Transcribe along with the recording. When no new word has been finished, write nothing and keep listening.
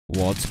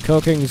What's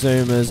cooking,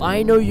 Zoomers?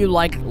 I know you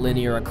like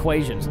linear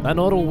equations. They're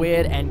not all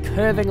weird and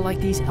curving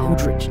like these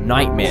eldritch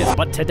nightmares,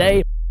 but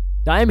today,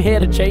 I'm here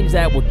to change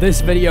that with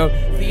this video.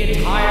 The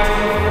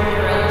entire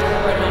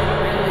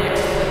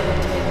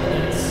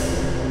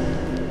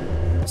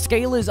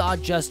Scalars are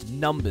just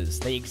numbers.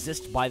 They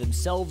exist by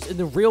themselves in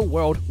the real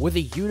world with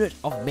a unit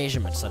of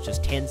measurement, such as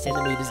 10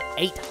 centimeters,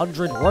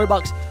 800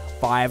 Robux,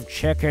 5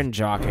 chicken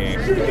jockey.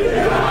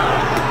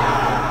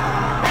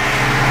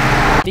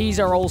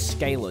 These are all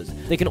scalars.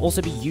 They can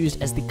also be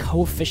used as the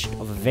coefficient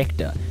of a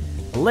vector.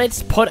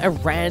 Let's put a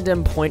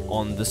random point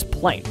on this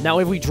plane. Now,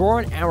 if we draw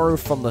an arrow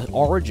from the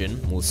origin,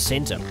 or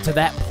center, to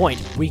that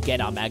point, we get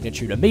our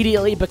magnitude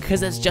immediately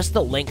because it's just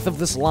the length of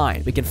this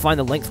line. We can find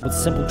the length with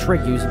simple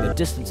trick using the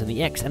distance in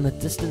the x and the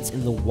distance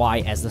in the y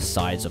as the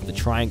sides of the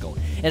triangle.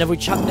 And if we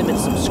chuck them in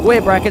some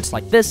square brackets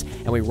like this,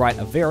 and we write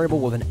a variable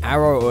with an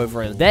arrow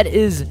over it, that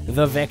is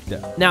the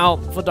vector. Now,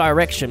 for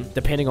direction,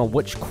 depending on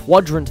which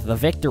quadrant the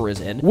vector is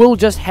in, we'll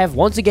just have,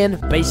 once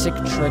again, basic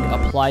trig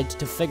applied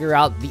to figure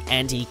out the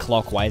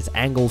anti-clockwise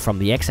angle from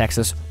the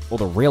x-axis or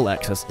the real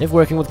axis if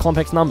working with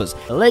complex numbers.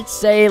 Let's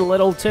say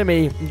little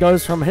Timmy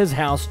goes from his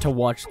house to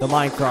watch the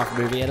Minecraft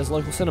movie at his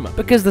local cinema.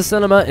 Because the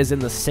cinema is in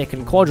the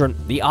second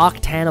quadrant, the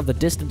arctan of the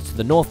distance to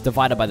the north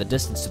divided by the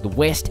distance to the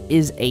west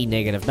is a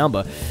negative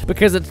number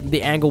because it's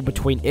the angle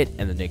between it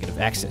and the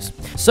negative axis.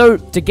 So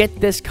to get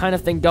this kind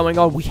of thing going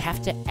on, we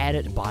have to add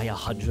it by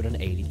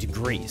 180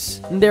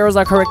 degrees. And there is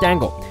our correct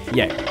angle.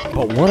 Yeah,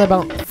 but what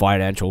about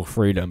financial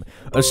freedom?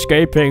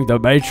 Escaping the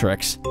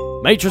matrix.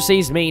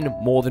 Matrices mean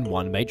more than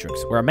one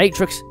matrix, where a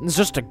matrix is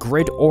just a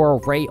grid or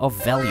array of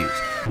values.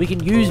 We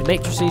can use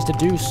matrices to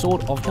do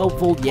sort of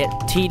helpful yet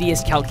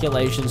tedious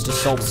calculations to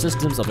solve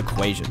systems of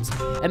equations.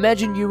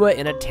 Imagine you were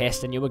in a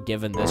test and you were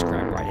given this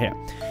crap right here.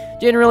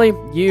 Generally,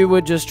 you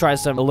would just try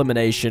some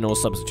elimination or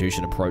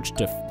substitution approach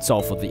to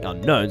solve for the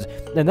unknowns,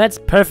 and that's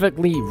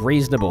perfectly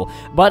reasonable.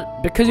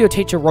 But because your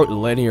teacher wrote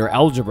linear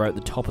algebra at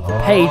the top of the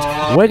page,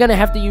 we're gonna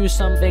have to use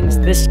some things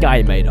this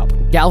guy made up.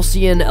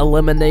 Gaussian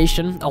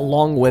elimination,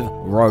 along with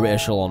row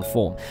echelon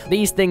form.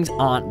 These things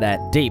aren't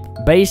that deep.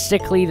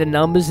 Basically, the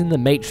numbers in the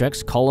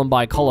matrix, column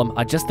by column,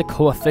 are just the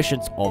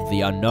coefficients of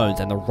the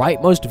unknowns, and the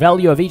rightmost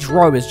value of each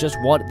row is just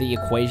what the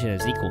equation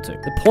is equal to.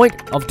 The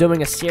point of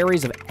doing a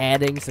series of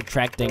adding,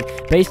 subtracting,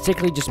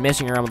 basically just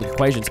messing around with the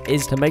equations,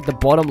 is to make the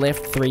bottom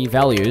left 3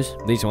 values,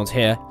 these ones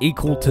here,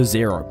 equal to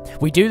 0.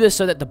 We do this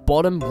so that the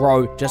bottom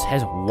row just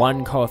has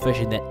one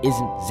coefficient that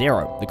isn't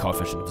 0, the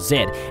coefficient of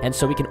z, and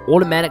so we can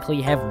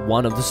automatically have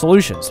one of the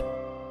solutions.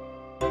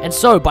 And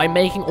so, by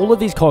making all of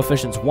these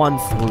coefficients 1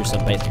 through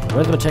some basic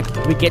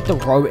arithmetic, we get the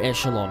row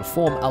echelon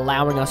form,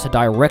 allowing us to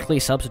directly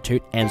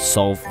substitute and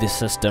solve this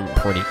system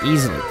pretty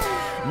easily.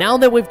 Now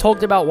that we've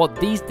talked about what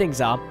these things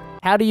are,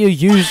 how do you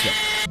use them?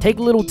 Take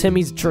little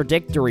Timmy's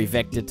trajectory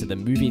vector to the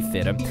movie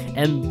theater,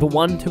 and the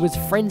one to his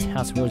friend's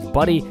house where his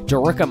buddy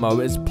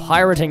Geronimo is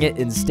pirating it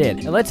instead.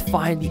 And let's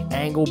find the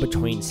angle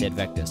between said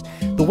vectors.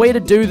 The way to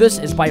do this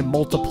is by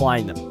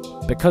multiplying them,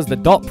 because the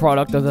dot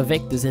product of the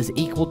vectors is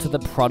equal to the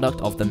product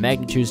of the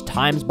magnitudes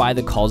times by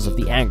the cos of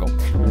the angle.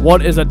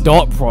 What is a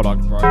dot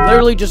product, bro?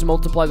 Literally just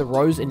multiply the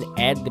rows and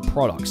add the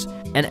products.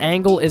 An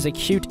angle is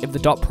acute if the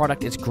dot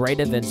product is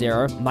greater than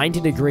 0, 90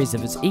 degrees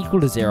if it's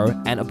equal to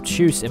 0, and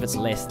obtuse if it's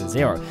less than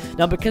 0.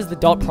 Now, because the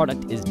dot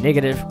product is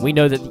negative, we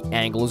know that the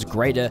angle is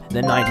greater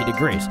than 90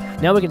 degrees.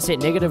 Now we can set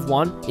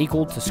 -1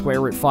 equal to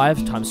square root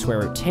 5 times square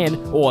root 10,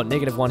 or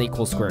 -1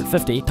 equals square root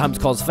 50 times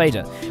cos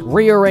theta.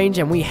 Rearrange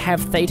and we have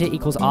theta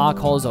equals r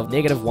cos of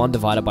 -1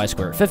 divided by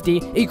square root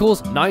 50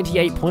 equals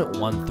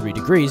 98.13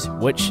 degrees,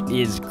 which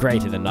is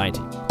greater than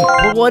 90.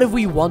 But what if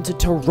we wanted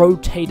to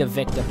rotate a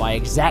vector by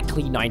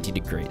exactly 90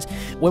 degrees?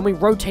 When we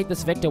rotate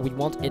this vector, we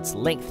want its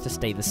length to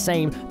stay the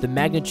same, the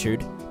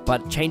magnitude,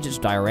 but change its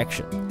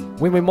direction.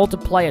 When we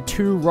multiply a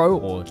 2-row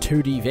or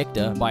 2D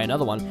vector by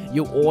another one,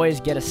 you'll always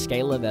get a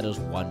scalar that is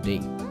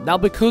 1D. Now,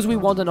 because we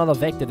want another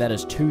vector that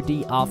is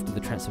 2D after the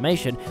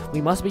transformation,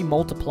 we must be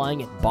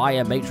multiplying it by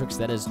a matrix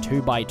that is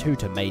 2 by 2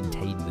 to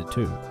maintain the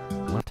 2.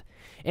 What?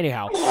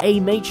 Anyhow, a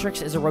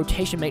matrix is a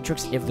rotation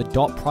matrix if the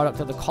dot product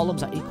of the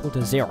columns are equal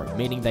to 0,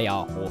 meaning they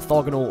are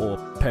orthogonal or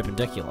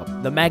perpendicular.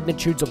 The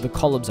magnitudes of the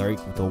columns are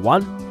equal to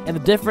 1, and the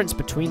difference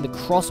between the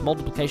cross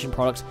multiplication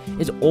products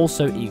is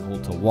also equal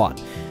to 1.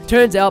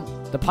 Turns out,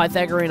 the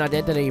Pythagorean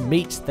identity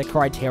meets the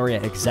criteria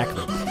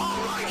exactly.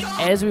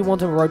 As we want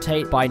to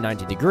rotate by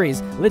 90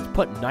 degrees, let's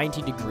put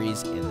 90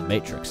 degrees in the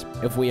matrix.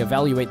 If we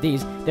evaluate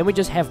these, then we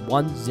just have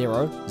 1,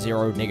 0,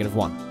 0,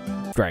 -1.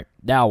 Great.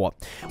 Now what?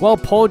 Well,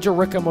 poor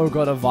Geronimo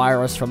got a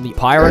virus from the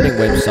pirating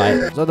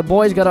website, so the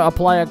boys gotta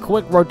apply a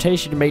quick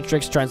rotation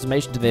matrix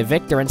transformation to their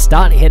vector and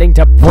start heading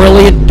to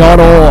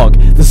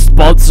Brilliant.org, the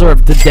sponsor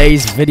of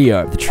today's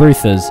video. The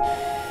truth is,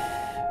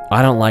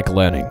 I don't like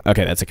learning.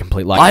 Okay, that's a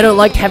complete lie. I don't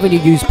like having to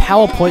use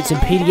PowerPoints and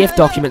PDF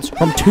documents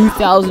from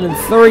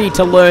 2003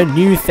 to learn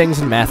new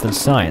things in math and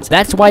science.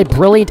 That's why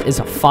Brilliant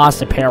is far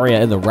superior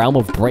in the realm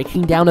of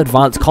breaking down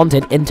advanced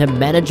content into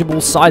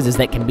manageable sizes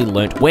that can be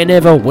learnt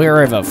whenever,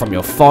 wherever, from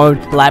your phone,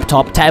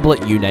 laptop,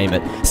 tablet, you name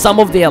it. Some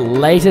of their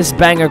latest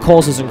banger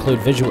courses include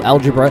visual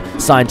algebra,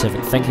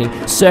 scientific thinking,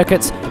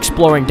 circuits,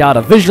 exploring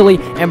data visually,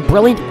 and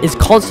Brilliant is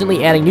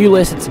constantly adding new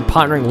lessons and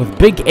partnering with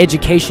big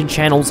education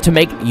channels to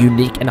make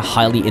unique and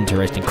highly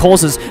interesting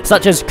courses,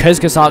 such as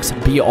Kuzkazak's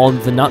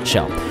Beyond the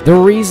Nutshell. The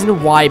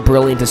reason why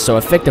Brilliant is so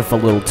effective for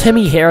little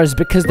Timmy here is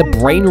because the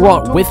brain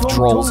rot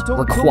withdrawals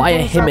require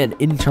him an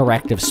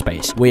interactive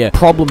space, where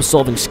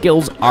problem-solving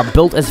skills are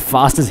built as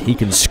fast as he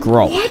can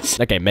scroll.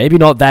 What? Okay, maybe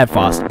not that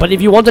fast, but if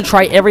you want to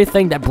try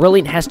everything that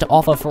Brilliant has to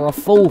offer for a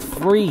full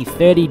free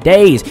 30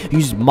 days,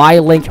 use my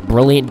link,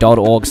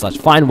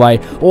 brilliant.org/findway,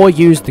 or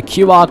use the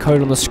QR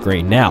code on the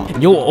screen now.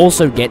 You'll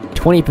also get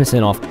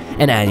 20% off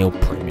an annual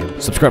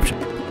premium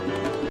subscription.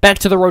 Back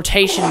to the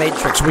rotation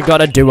matrix, we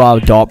gotta do our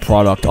dot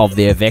product of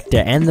their vector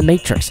and the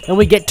matrix, and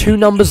we get two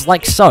numbers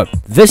like so.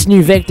 This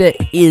new vector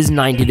is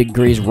 90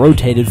 degrees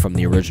rotated from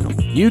the original.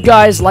 You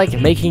guys like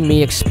making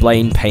me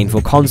explain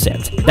painful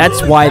concepts.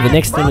 That's why the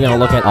next thing we're gonna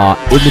look at are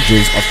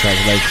images of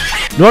transformation.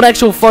 Not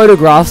actual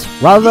photographs,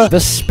 rather the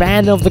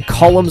span of the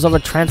columns of a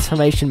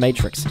transformation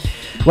matrix.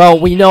 Well,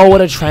 we know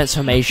what a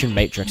transformation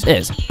matrix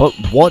is, but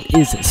what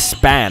is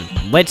span?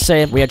 Let's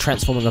say we are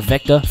transforming a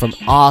vector from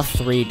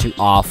R3 to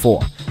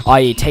R4,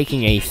 i.e.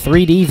 taking a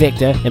 3D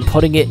vector and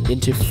putting it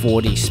into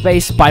 4D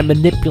space by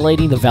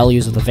manipulating the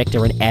values of the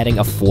vector and adding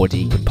a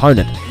 4D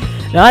component.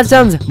 Now that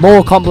sounds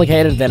more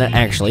complicated than it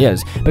actually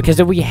is, because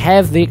if we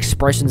have the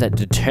expressions that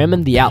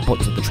determine the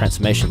outputs of the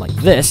transformation like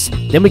this,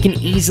 then we can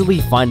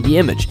easily find the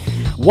image.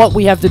 What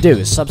we have to do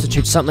is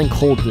substitute something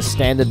called the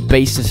standard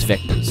basis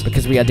vectors.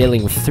 Because we are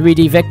dealing with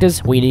 3D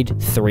vectors, we need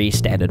 3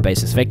 standard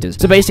basis vectors.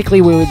 So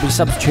basically we would be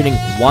substituting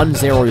 1,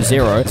 0,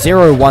 0,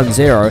 0, 1,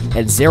 0,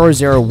 and 0,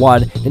 0,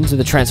 1 into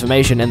the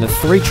transformation, and the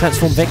 3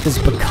 transform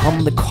vectors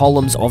become the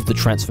columns of the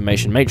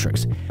transformation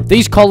matrix.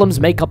 These columns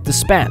make up the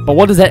span, but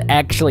what does that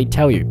actually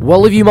tell you?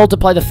 Well, if you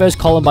multiply the first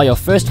column by your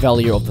first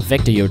value of the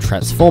vector you're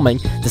transforming,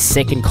 the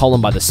second column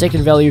by the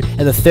second value,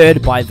 and the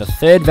third by the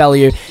third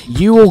value,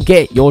 you will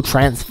get your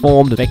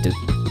transformed vectors.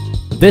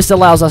 This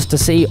allows us to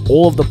see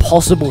all of the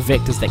possible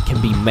vectors that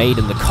can be made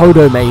in the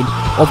codomain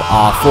of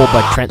R4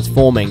 by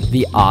transforming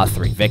the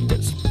R3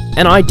 vectors.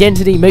 An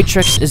identity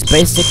matrix is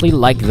basically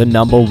like the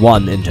number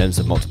 1 in terms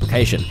of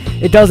multiplication.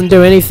 It doesn't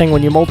do anything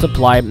when you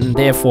multiply, and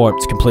therefore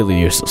it's completely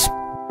useless.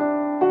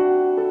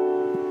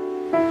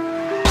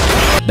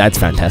 That's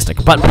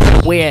fantastic, but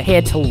we're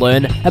here to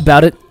learn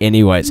about it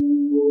anyways.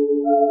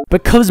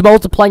 Because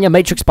multiplying a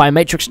matrix by a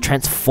matrix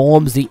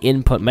transforms the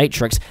input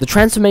matrix, the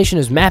transformation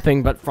is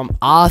mapping, but from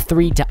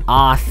R3 to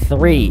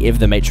R3 if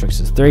the matrix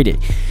is 3D.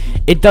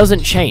 It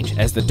doesn't change,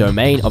 as the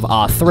domain of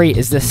R3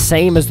 is the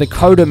same as the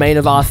codomain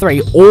of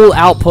R3. All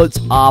outputs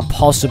are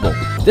possible.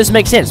 This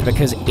makes sense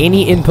because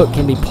any input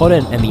can be put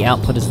in and the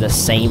output is the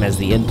same as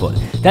the input.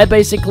 That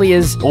basically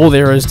is all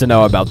there is to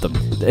know about them.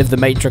 If the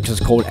matrix is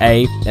called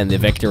A and the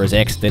vector is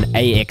X, then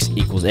AX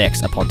equals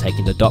X upon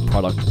taking the dot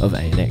product of A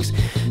and X.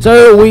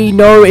 So we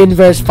know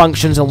inverse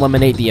functions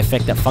eliminate the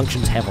effect that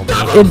functions have on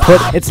the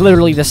input. It's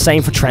literally the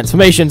same for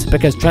transformations,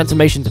 because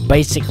transformations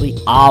basically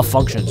are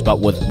functions but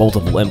with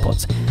multiple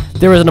inputs.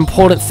 There is an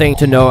important thing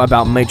to know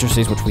about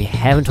matrices which we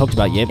haven't talked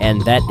about yet,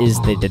 and that is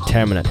the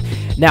determinant.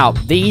 Now,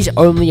 these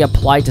only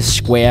apply to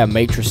square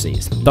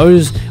matrices,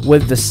 those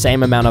with the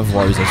same amount of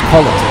rows as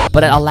columns,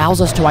 but it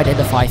allows us to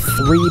identify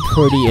 3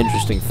 pretty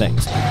interesting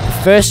things.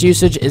 The first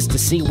usage is to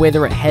see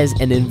whether it has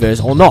an inverse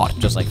or not,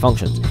 just like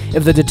functions.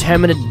 If the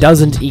determinant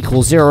doesn't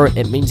equal 0,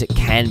 it means it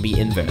can be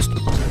inversed.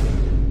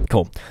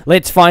 Cool.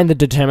 Let's find the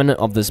determinant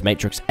of this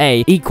matrix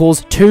A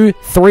equals 2,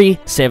 3,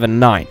 7,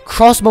 9.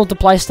 Cross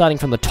multiply starting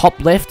from the top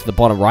left to the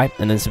bottom right,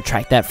 and then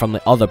subtract that from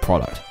the other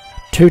product.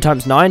 2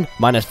 times 9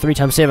 minus 3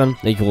 times 7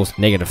 equals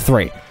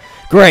 -3.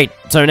 Great,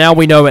 so now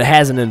we know it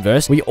has an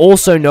inverse. We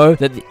also know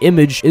that the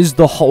image is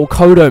the whole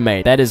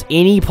codomain. That is,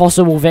 any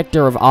possible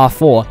vector of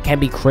R4 can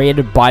be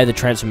created by the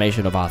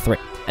transformation of R3.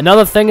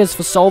 Another thing is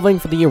for solving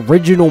for the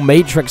original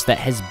matrix that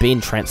has been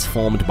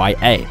transformed by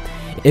A.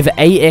 If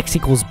AX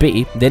equals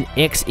B, then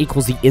X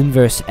equals the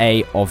inverse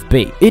A of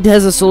B. It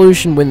has a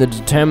solution when the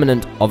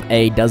determinant of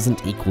A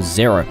doesn't equal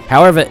 0.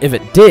 However, if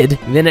it did,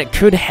 then it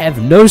could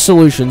have no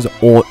solutions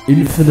or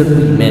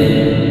infinitely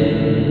many.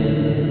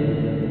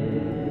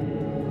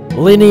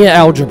 Linear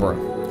algebra.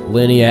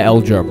 Linear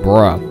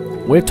algebra.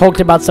 We've talked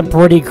about some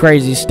pretty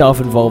crazy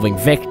stuff involving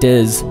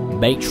vectors,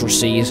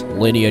 matrices,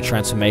 linear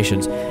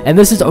transformations, and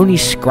this is only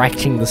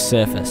scratching the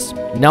surface.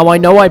 Now, I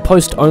know I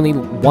post only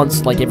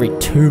once like every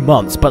 2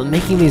 months, but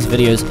making these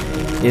videos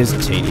is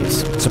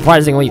tedious.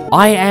 Surprisingly,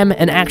 I am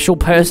an actual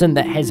person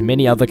that has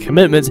many other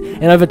commitments,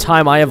 and over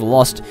time I have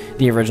lost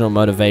the original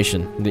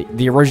motivation,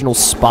 the original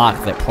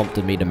spark that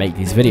prompted me to make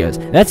these videos.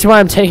 That's why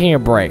I'm taking a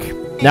break.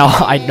 Now,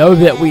 I know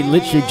that we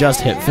literally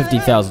just hit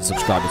 50,000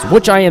 subscribers,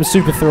 which I am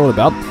super thrilled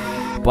about,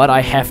 but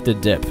I have to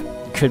dip.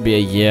 Could be a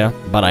year,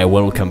 but I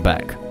will come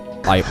back.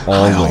 I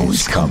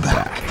always come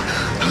back.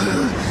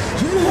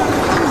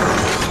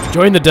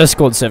 Join the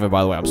Discord server,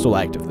 by the way. I'm still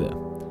active there.